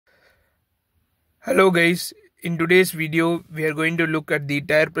Hello guys, in today's video we are going to look at the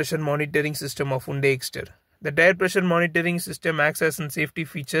tire pressure monitoring system of Hyundai EXTER. The tire pressure monitoring system acts as a safety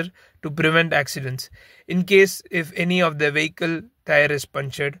feature to prevent accidents. In case if any of the vehicle tire is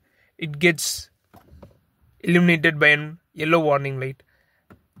punctured, it gets illuminated by a yellow warning light.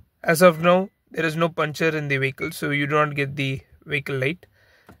 As of now, there is no puncture in the vehicle, so you do not get the vehicle light,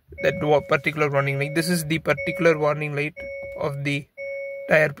 that particular warning light. This is the particular warning light of the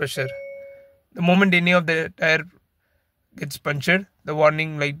tire pressure. The moment any of the tire gets punctured, the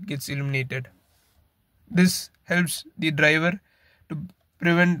warning light gets illuminated. This helps the driver to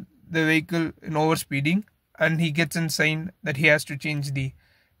prevent the vehicle in overspeeding, and he gets a sign that he has to change the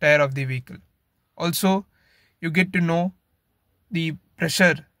tire of the vehicle. Also, you get to know the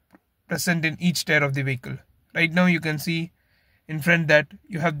pressure present in each tire of the vehicle. Right now you can see in front that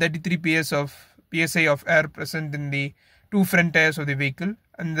you have 33 psi of air present in the two front tires of the vehicle,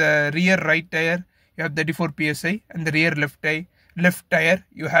 and the rear right tire you have 34 psi, and the rear left tire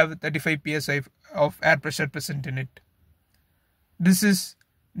you have 35 psi of air pressure present in it. This is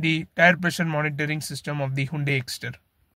the tire pressure monitoring system of the Hyundai EXTER.